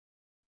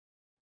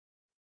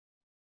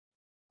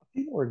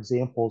Few more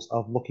examples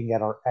of looking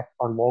at our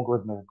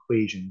logarithmic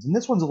equations. And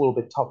this one's a little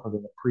bit tougher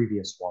than the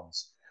previous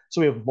ones.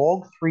 So we have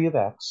log 3 of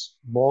x,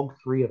 log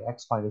 3 of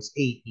x minus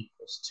 8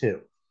 equals 2.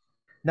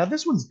 Now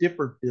this one's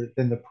different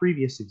than the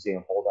previous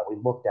example that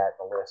we looked at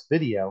in the last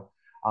video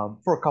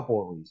for a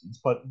couple of reasons.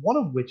 But one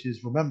of which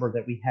is, remember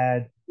that we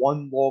had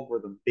one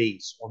logarithm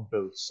base on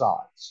both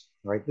sides,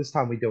 right? This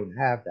time we don't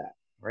have that,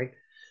 right?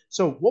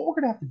 So what we're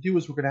going to have to do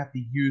is we're going to have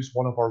to use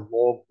one of our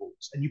log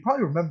rules. And you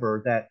probably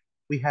remember that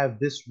we have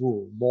this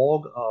rule: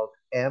 log of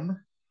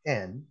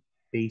mn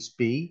base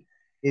b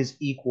is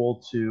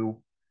equal to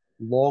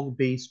log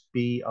base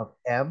b of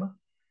m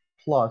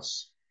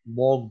plus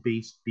log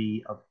base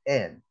b of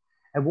n.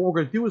 And what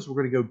we're going to do is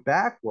we're going to go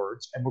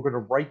backwards and we're going to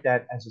write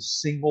that as a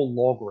single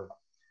logarithm.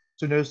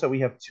 So notice that we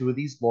have two of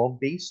these log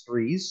base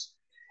 3's,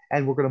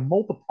 and we're going to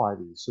multiply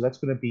these. So that's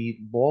going to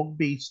be log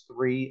base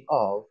 3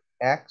 of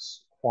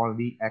x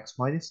quantity x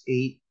minus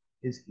 8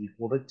 is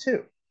equal to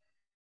 2.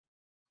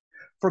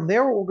 From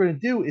there, what we're going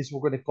to do is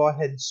we're going to go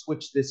ahead and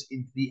switch this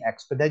into the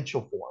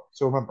exponential form.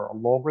 So remember, a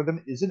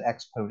logarithm is an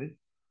exponent.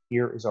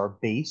 Here is our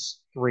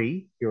base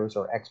 3. Here is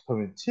our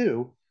exponent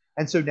 2.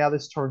 And so now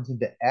this turns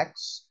into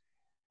x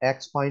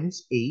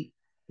minus 8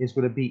 is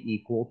going to be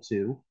equal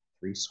to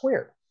 3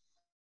 squared.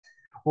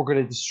 We're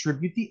going to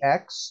distribute the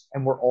x,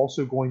 and we're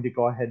also going to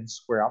go ahead and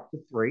square out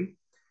the 3.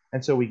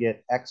 And so we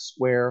get x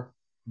squared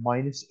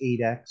minus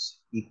 8x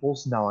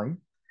equals 9.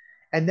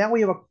 And now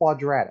we have a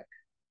quadratic.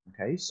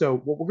 Okay, so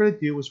what we're going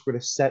to do is we're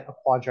going to set a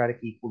quadratic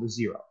equal to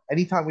 0.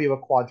 Anytime we have a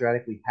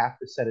quadratic, we have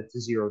to set it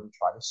to 0 to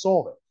try to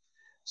solve it.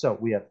 So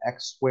we have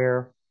x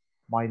squared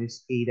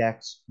minus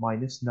 8x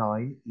minus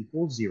 9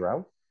 equals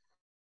 0.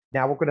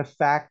 Now we're going to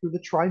factor the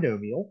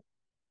trinomial.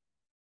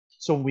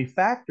 So when we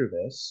factor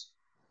this,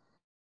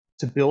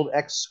 to build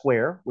x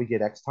squared, we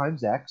get x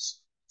times x.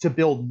 To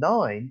build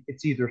 9,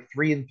 it's either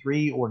 3 and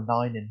 3 or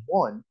 9 and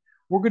 1.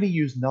 We're going to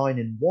use 9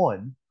 and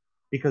 1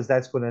 because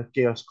that's going to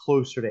get us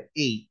closer to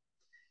 8.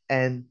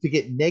 And to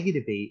get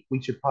negative 8,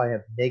 we should probably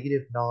have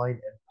negative 9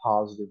 and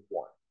positive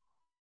 1.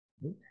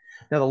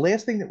 Now, the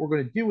last thing that we're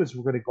going to do is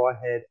we're going to go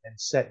ahead and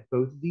set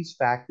both of these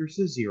factors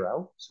to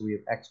 0. So we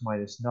have x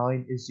minus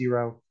 9 is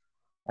 0,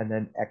 and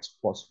then x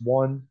plus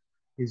 1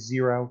 is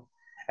 0.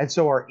 And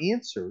so our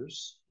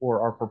answers,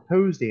 or our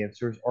proposed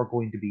answers, are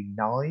going to be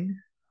 9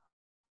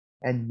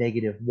 and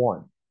negative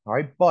 1. All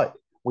right, but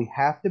we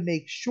have to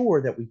make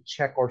sure that we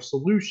check our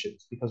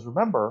solutions because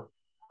remember,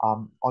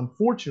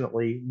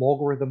 unfortunately,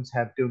 logarithms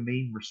have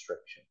domain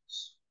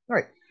restrictions. All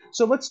right,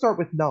 so let's start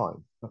with 9.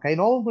 Okay, and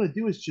all I'm going to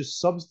do is just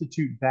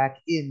substitute back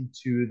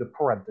into the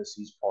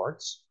parentheses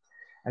parts.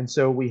 And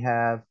so we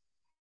have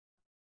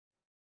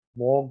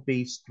log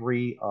base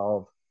 3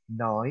 of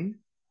 9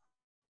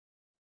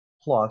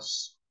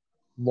 plus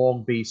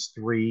log base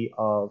 3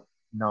 of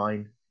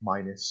 9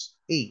 minus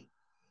 8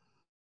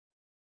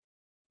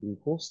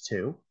 equals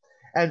 2.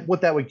 And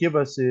what that would give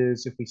us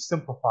is, if we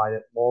simplify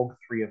it, log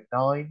 3 of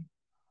 9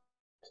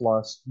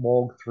 plus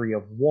log 3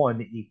 of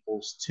 1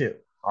 equals 2.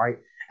 All right.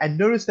 And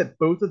notice that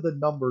both of the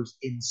numbers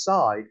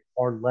inside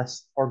are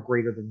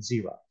greater than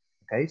 0.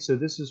 Okay. So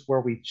this is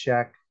where we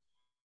check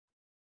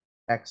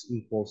x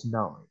equals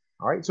 9. All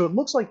right. So it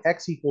looks like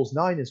x equals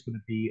 9 is going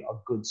to be a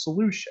good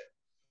solution.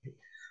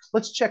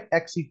 Let's check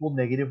x equal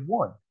negative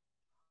 1.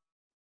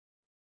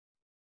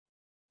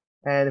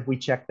 And if we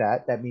check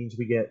that, that means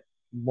we get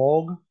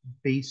log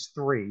base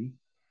 3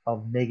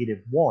 of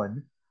negative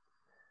 1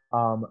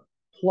 um,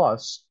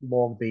 plus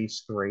log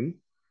base 3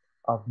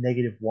 of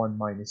negative 1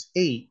 minus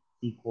 8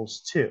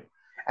 equals 2.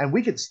 And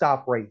we could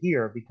stop right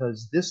here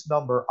because this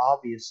number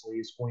obviously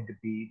is going to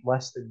be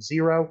less than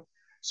 0.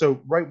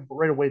 So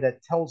right away,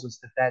 that tells us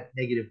that that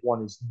negative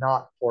 1 is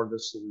not part of the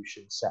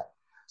solution set.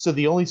 So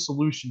the only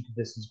solution to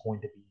this is going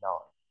to be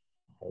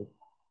 9. Okay?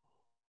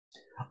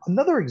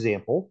 Another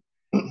example,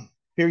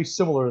 very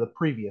similar to the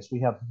previous, we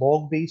have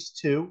log base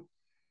 2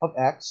 of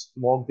x,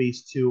 log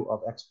base 2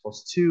 of x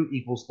plus 2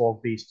 equals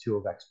log base 2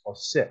 of x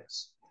plus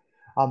 6.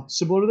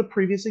 Similar to the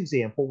previous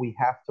example, we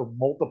have to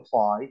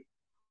multiply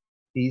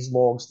these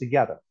logs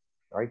together,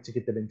 right, to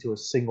get them into a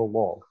single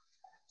log.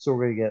 So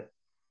we're going to get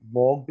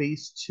log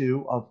base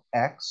 2 of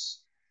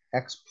x,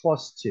 x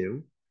plus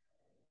 2,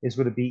 is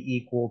going to be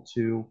equal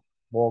to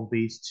log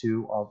base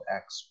 2 of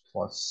x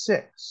plus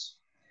 6.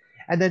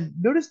 And then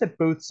notice that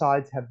both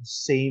sides have the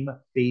same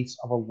base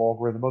of a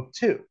logarithm of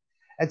 2.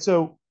 And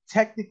so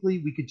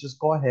technically, we could just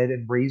go ahead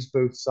and raise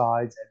both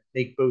sides and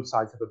make both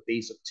sides have a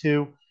base of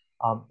 2.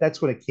 That's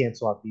going to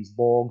cancel out these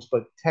logs.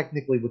 But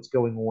technically, what's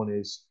going on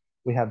is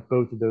we have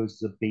both of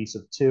those as a base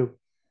of 2.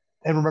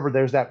 And remember,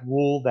 there's that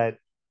rule that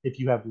if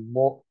you have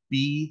log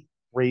b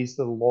raised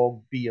to the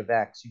log b of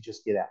x, you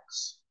just get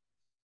x.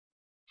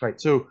 Right,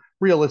 so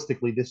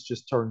realistically, this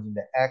just turns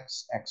into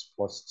x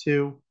plus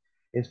 2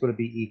 is going to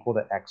be equal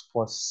to x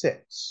plus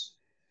 6.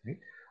 Right?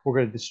 We're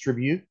going to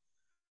distribute,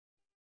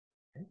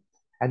 okay?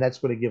 And that's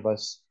going to give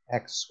us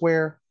x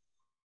squared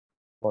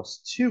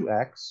plus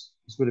 2x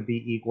is going to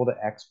be equal to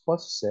x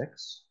plus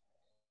 6.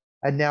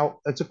 And now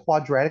it's a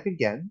quadratic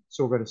again.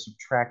 So we're going to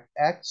subtract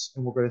x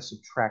and we're going to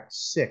subtract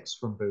 6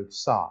 from both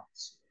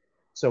sides.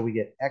 So we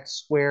get x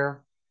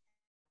squared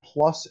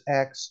plus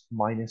x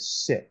minus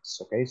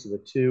 6. Okay, so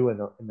the 2 and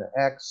the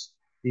x,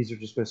 these are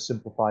just going to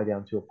simplify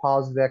down to a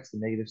positive x, the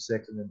negative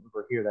 6, and then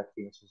over here that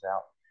cancels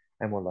out,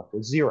 and we're left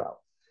with 0.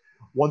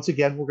 Once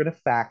again, we're going to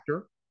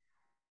factor.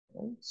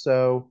 Okay?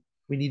 So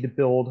we need to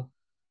build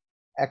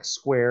x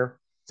squared.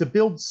 To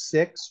build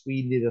 6,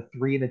 we need a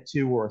 3 and a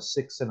 2 or a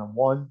 6 and a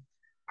 1.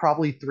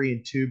 Probably 3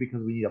 and 2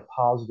 because we need a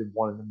positive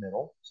 1 in the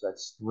middle. So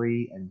that's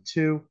 3 and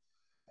 2.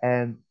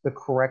 And the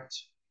correct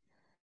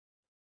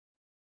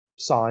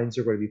signs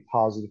are going to be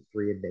positive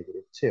 3 and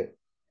negative 2.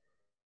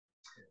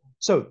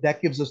 So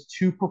that gives us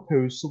two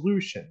proposed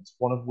solutions,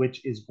 one of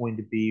which is going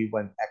to be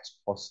when x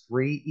plus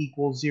 3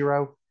 equals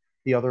 0,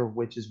 the other of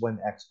which is when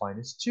x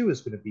minus 2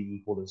 is going to be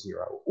equal to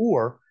 0.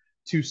 Or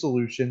two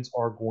solutions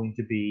are going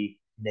to be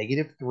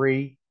negative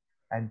 3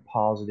 and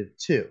positive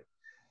 2.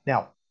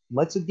 Now,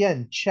 let's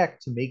again check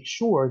to make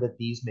sure that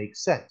these make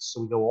sense.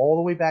 So we go all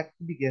the way back to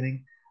the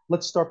beginning.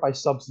 Let's start by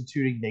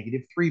substituting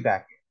negative 3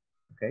 back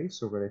in. Okay,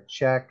 so we're going to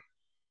check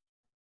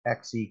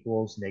x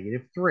equals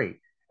negative 3.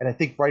 And I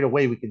think right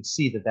away we can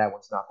see that that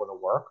one's not going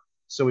to work.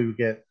 So we would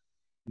get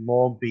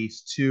log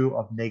base 2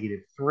 of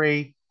negative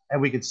 3,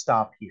 and we could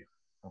stop here.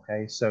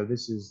 Okay, so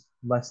this is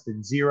less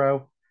than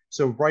 0.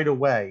 So right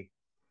away,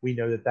 we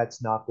know that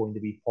that's not going to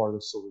be part of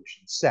the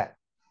solution set.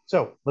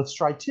 So let's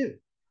try 2.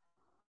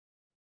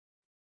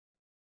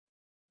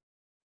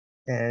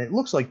 And it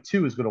looks like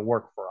 2 is going to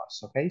work for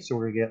us. Okay, so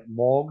we're going to get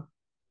log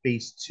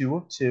base 2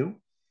 of 2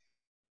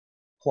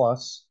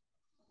 plus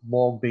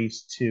log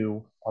base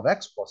 2 of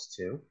x plus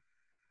 2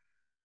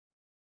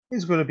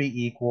 is going to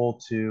be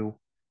equal to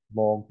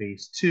log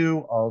base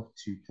 2 of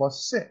 2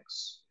 plus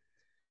 6.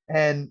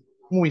 And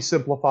when we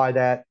simplify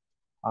that,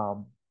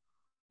 um,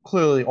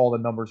 clearly all the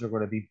numbers are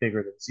going to be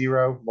bigger than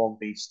 0. Log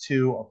base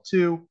 2 of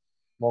 2,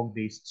 log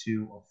base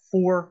 2 of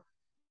 4,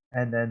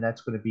 and then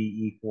that's going to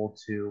be equal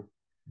to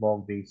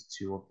log base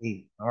 2 of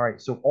 8. All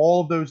right, so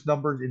all of those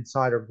numbers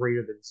inside are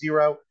greater than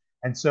 0,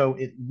 and so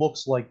it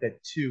looks like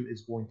that 2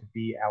 is going to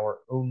be our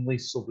only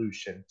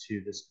solution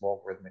to this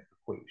logarithmic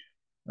equation.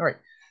 All right,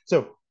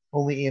 so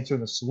only answer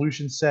in the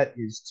solution set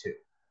is 2.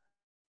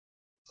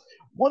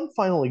 One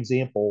final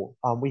example,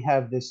 we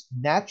have this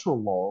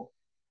natural log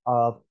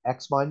of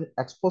x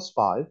plus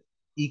 5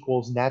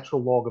 equals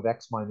natural log of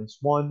x minus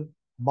 1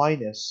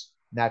 minus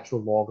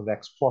natural log of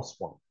x plus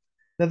 1.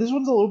 Now this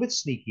one's a little bit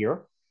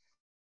sneakier,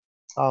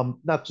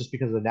 not just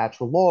because of the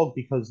natural log,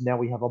 because now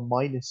we have a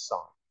minus sign.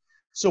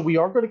 So we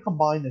are going to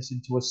combine this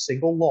into a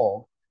single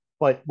log,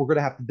 but we're going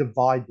to have to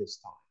divide this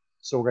time.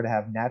 So we're going to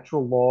have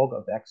natural log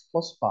of x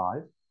plus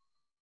 5.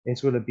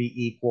 It's going to be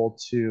equal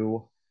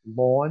to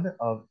ln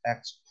of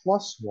x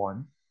plus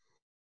 1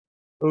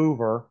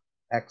 over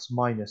x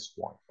minus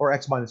 1, or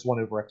x minus 1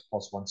 over x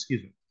plus 1,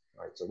 excuse me.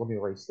 All right, so let me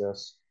erase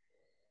this.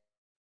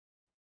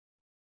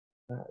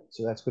 All right,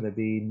 so that's going to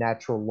be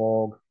natural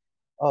log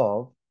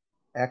of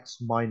x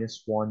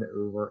minus 1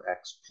 over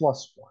x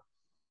plus 1.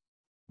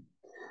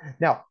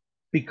 Now,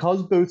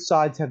 because both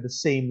sides have the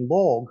same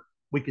log,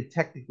 we could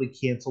technically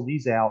cancel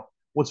these out.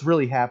 What's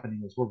really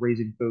happening is we're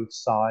raising both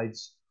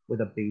sides with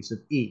a base of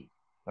e,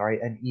 all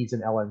right? And e's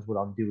and ln's would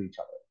undo each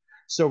other.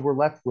 So we're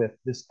left with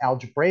this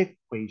algebraic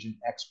equation,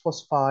 x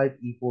plus 5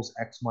 equals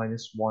x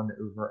minus 1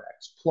 over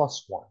x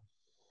plus 1.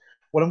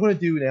 What I'm going to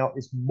do now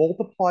is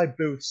multiply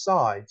both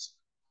sides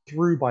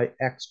through by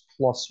x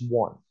plus 1.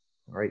 All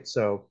right,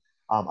 so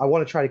I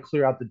want to try to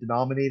clear out the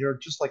denominator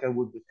just like I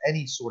would with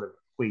any sort of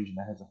equation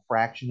that has a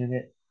fraction in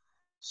it.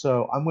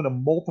 So I'm going to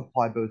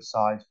multiply both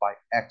sides by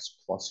x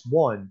plus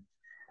 1.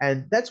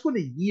 And that's going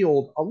to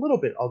yield a little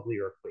bit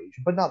uglier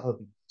equation, but not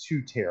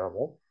too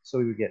terrible. So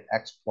we would get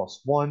x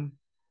plus 1,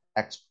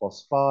 x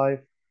plus 5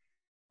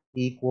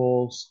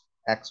 equals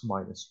x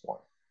minus 1.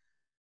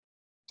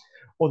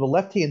 On the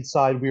left-hand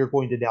side, we are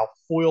going to now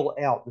FOIL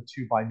out the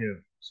two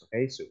binomials.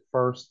 Okay, so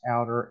first,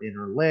 outer,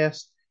 inner,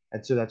 last.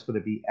 And so that's going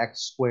to be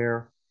x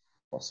squared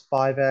plus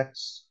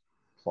 5x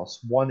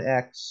plus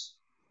 1x,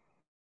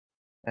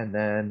 and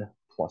then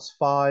plus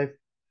 5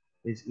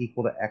 is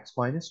equal to x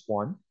minus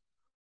 1.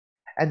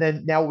 And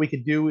then now what we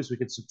could do is we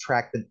could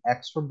subtract an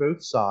x from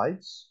both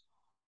sides,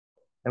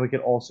 and we could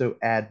also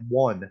add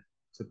 1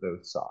 to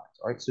both sides.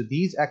 All right, so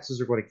these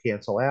x's are going to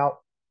cancel out.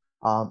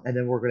 And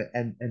then we're going to,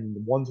 and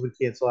the ones would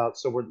cancel out.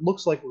 So it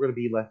looks like we're going to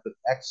be left with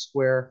x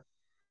squared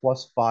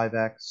plus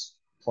 5x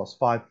plus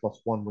 5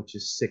 plus 1, which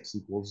is 6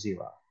 equals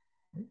 0.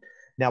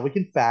 Now we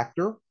can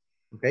factor,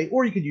 okay?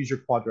 Or you could use your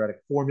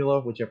quadratic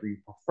formula, whichever you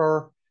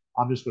prefer.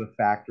 I'm just going to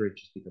factor it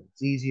just because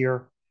it's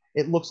easier.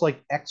 It looks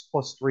like x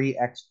plus 3,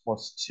 x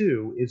plus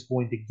 2 is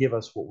going to give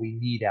us what we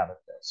need out of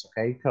this,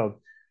 okay?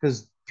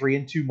 Because 3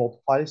 and 2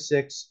 multiply to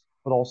 6,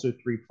 but also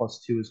 3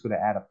 plus 2 is going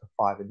to add up to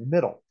 5 in the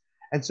middle.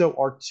 And so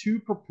our two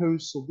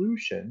proposed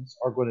solutions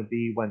are going to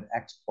be when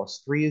x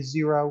plus 3 is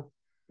 0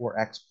 or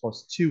x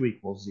plus 2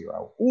 equals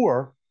 0.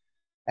 Or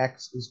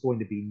x is going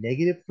to be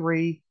negative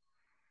 3,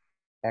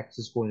 x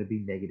is going to be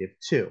negative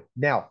 2.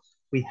 Now,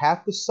 we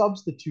have to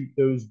substitute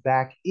those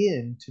back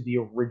into the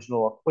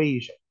original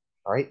equation,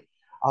 all right?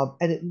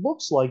 And it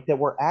looks like that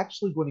we're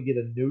actually going to get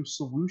a no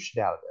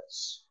solution out of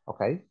this,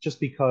 okay? Just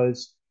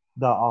because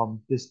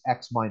this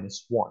x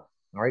minus 1,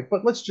 all right?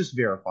 But let's just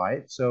verify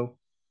it. So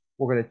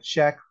we're going to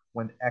check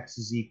when x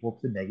is equal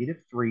to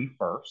 -3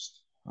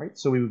 first, all right?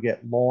 So we would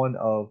get ln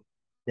of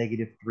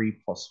 -3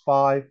 plus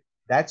 5.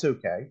 That's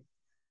okay.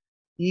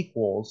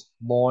 Equals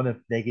ln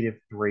of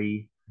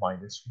 -3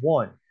 minus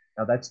 1.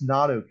 Now that's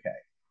not okay,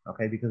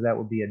 okay, because that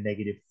would be a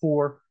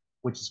 -4,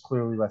 which is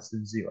clearly less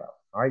than 0.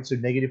 All right, so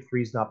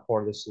 -3 is not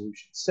part of the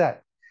solution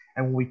set.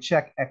 And when we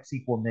check x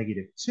equal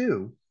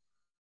 -2,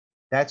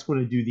 that's going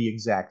to do the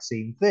exact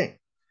same thing.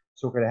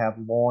 So we're going to have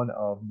ln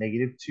of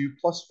 -2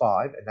 plus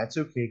 5, and that's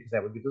okay because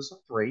that would give us a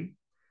 3,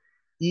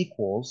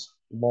 equals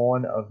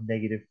ln of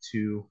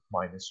 -2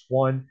 minus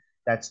 1.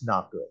 That's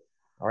not good.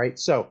 All right,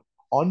 so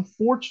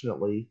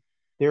unfortunately,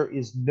 there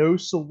is no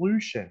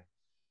solution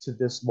to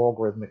this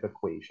logarithmic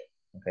equation.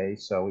 Okay,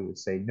 so we would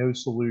say no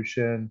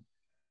solution,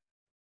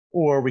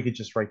 or we could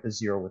just write the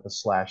 0 with a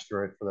slash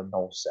through it for the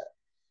null set.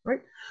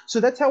 Right? So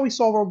that's how we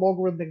solve our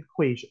logarithmic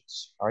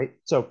equations. All right,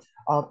 so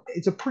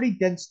it's a pretty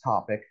dense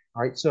topic.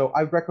 All right, so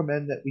I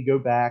recommend that we go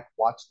back,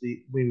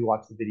 maybe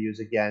watch the videos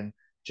again,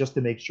 just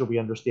to make sure we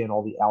understand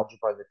all the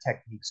algebra and the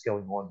techniques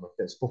going on with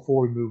this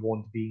before we move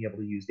on to being able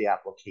to use the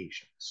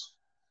applications.